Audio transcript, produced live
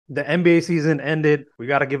The NBA season ended. We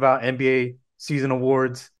got to give out NBA season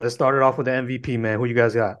awards. Let's start it off with the MVP, man. Who you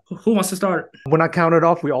guys got? Who wants to start? When I count it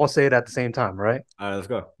off, we all say it at the same time, right? All right, let's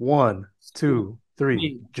go. One, two, three.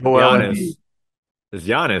 Me. Joel Giannis. Embiid. It's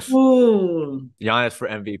Giannis. Oh, Giannis for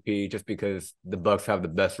MVP just because the Bucks have the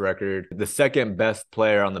best record. The second best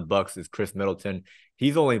player on the Bucks is Chris Middleton.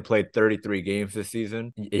 He's only played 33 games this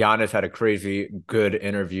season. Giannis had a crazy good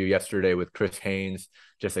interview yesterday with Chris Haynes,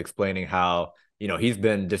 just explaining how, he's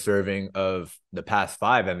been deserving of the past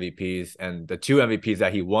 5 MVPs, and the 2 MVPs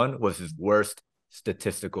that he won was his worst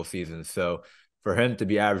statistical season. So for him to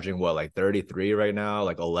be averaging like 33 right now,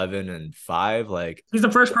 like 11 and 5, like he's the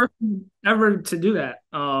first person ever to do that.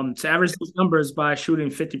 To average those numbers by shooting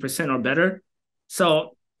 50% or better.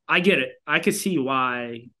 So I get it. I could see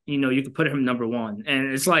why you could put him number one,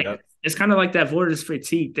 and it's like yep. it's kind of like that voters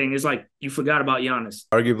fatigue thing. It's like you forgot about Giannis.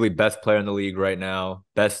 Arguably best player in the league right now,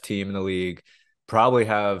 best team in the league, probably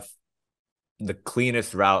have the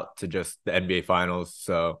cleanest route to just the NBA Finals.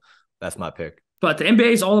 So that's my pick. But the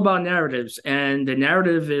NBA is all about narratives, and the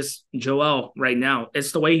narrative is Joel right now.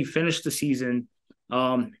 It's the way he finished the season.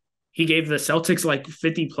 He gave the Celtics like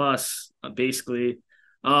 50 plus, basically.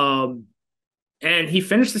 And he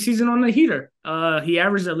finished the season on the heater. He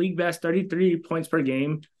averaged a league best 33 points per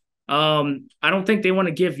game. I don't think they want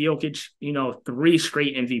to give Jokic, 3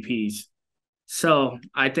 straight MVPs. So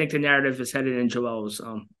I think the narrative is headed in Joel's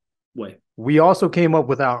way. We also came up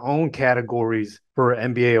with our own categories for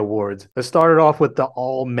NBA awards. Let's start it off with the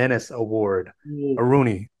All Menace Award. Ooh.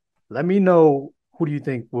 Aruni, let me know, who do you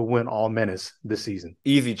think will win All Menace this season?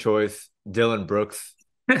 Easy choice, Dylan Brooks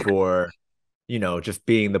for, just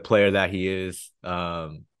being the player that he is.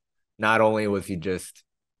 Not only was he just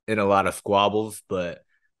in a lot of squabbles, but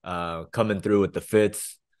coming through with the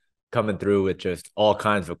fits, coming through with just all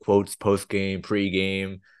kinds of quotes post-game,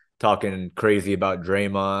 pre-game, talking crazy about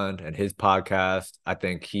Draymond and his podcast. I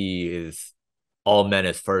think he is All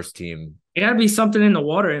Menace first team. It got to be something in the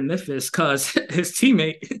water in Memphis because his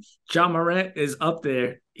teammate, John Morant, is up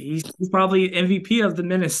there. He's probably MVP of the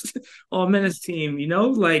Menace, All Menace team,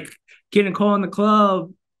 like getting called in the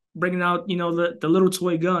club, bringing out, the little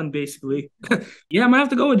toy gun, basically. Yeah, I'm going to have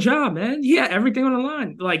to go with John, man. Yeah, everything on the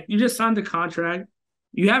line. Like, you just signed the contract.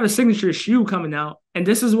 You have a signature shoe coming out, and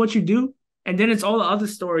this is what you do. And then it's all the other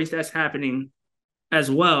stories that's happening as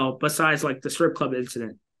well, besides like the strip club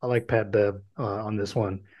incident. I like Pat Bev on this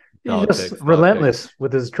one. He's Solid just pick, relentless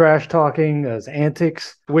with his trash talking, his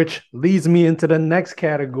antics, which leads me into the next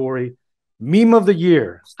category, Meme of the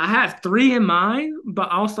Year. I have 3 in mind, but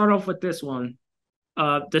I'll start off with this one.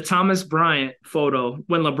 The Thomas Bryant photo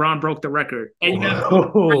when LeBron broke the record. And you have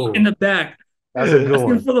in the back. That's a good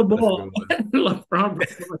one. For the ball. LeBron broke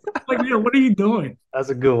the record. Like, man, what are you doing? That's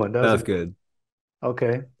a good one. That's good.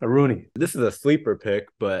 Okay. Aruni. This is a sleeper pick,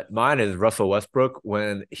 but mine is Russell Westbrook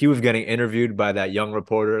when he was getting interviewed by that young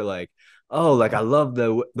reporter, like, oh, like I love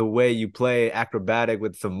the way you play acrobatic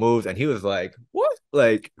with some moves. And he was like, what?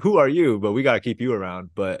 Like, who are you? But we got to keep you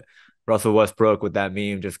around. But Russell Westbrook with that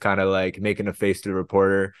meme, just kind of like making a face to the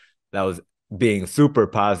reporter, that was being super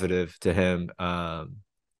positive to him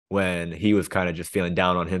when he was kind of just feeling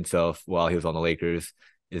down on himself while he was on the Lakers,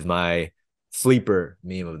 is my sleeper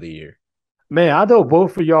meme of the year. Man, I know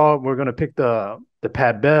both of y'all were gonna pick the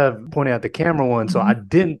Pat Bev pointing at the camera one, so I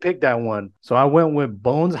didn't pick that one. So I went with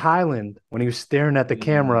Bones Highland when he was staring at the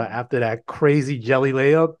camera after that crazy jelly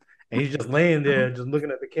layup, and he's just laying there, just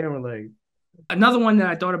looking at the camera like. Another one that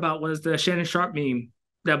I thought about was the Shannon Sharp meme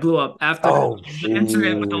that blew up after the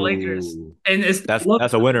incident with the Lakers, and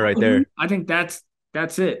that's a winner right there. I think that's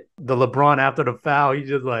it. The LeBron after the foul, he's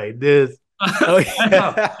just like this. Oh,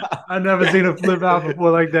 yeah. I've never seen a flip out before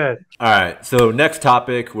like that. All right. So next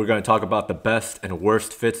topic, we're going to talk about the best and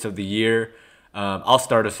worst fits of the year. I'll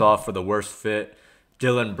start us off for the worst fit.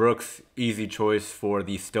 Dylan Brooks, easy choice for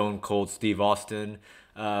the Stone Cold Steve Austin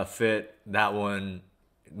fit. That one,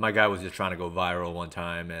 my guy was just trying to go viral one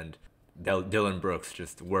time, and Dylan Brooks,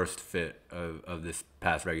 just worst fit of this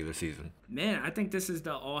past regular season. Man, I think this is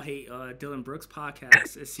the all hate Dylan Brooks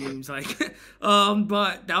podcast. It seems like,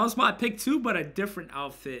 but that was my pick too, but a different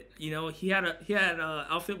outfit. He had a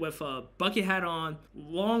outfit with a bucket hat on,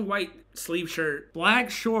 long white sleeve shirt, black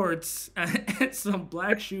shorts, and some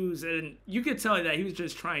black shoes, and you could tell that he was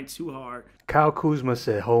just trying too hard. Kyle Kuzma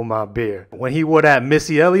said, "Hold my beer." When he wore that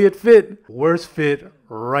Missy Elliott fit, worst fit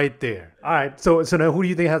right there. All right, so now who do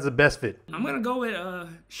you think has the best fit? I'm gonna go with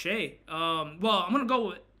Shea. I'm gonna go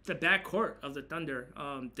with the backcourt of the Thunder.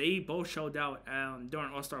 They both showed out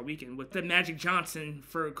during All-Star Weekend with the Magic Johnson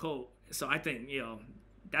fur coat. So I think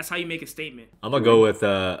that's how you make a statement. I'm gonna go with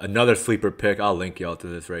another sleeper pick. I'll link y'all to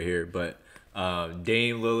this right here, but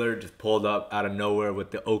Dame Lillard just pulled up out of nowhere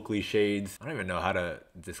with the Oakley shades. I don't even know how to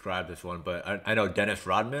describe this one, but I know Dennis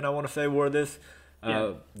Rodman, I want to say, wore this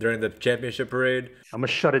during the championship parade. I'm gonna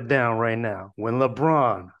shut it down right now. When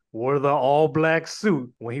LeBron wore the all-black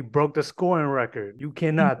suit when he broke the scoring record, you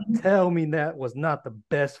cannot tell me that was not the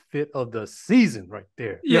best fit of the season right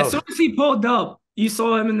there. Yeah, as soon as he pulled up, you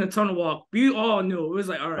saw him in the tunnel walk. We all knew. It was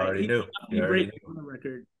like, all right, Already knew. he break on the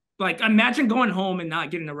record. Like, imagine going home and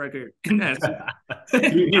not getting a record in that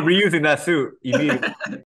suit. He reusing that suit immediately.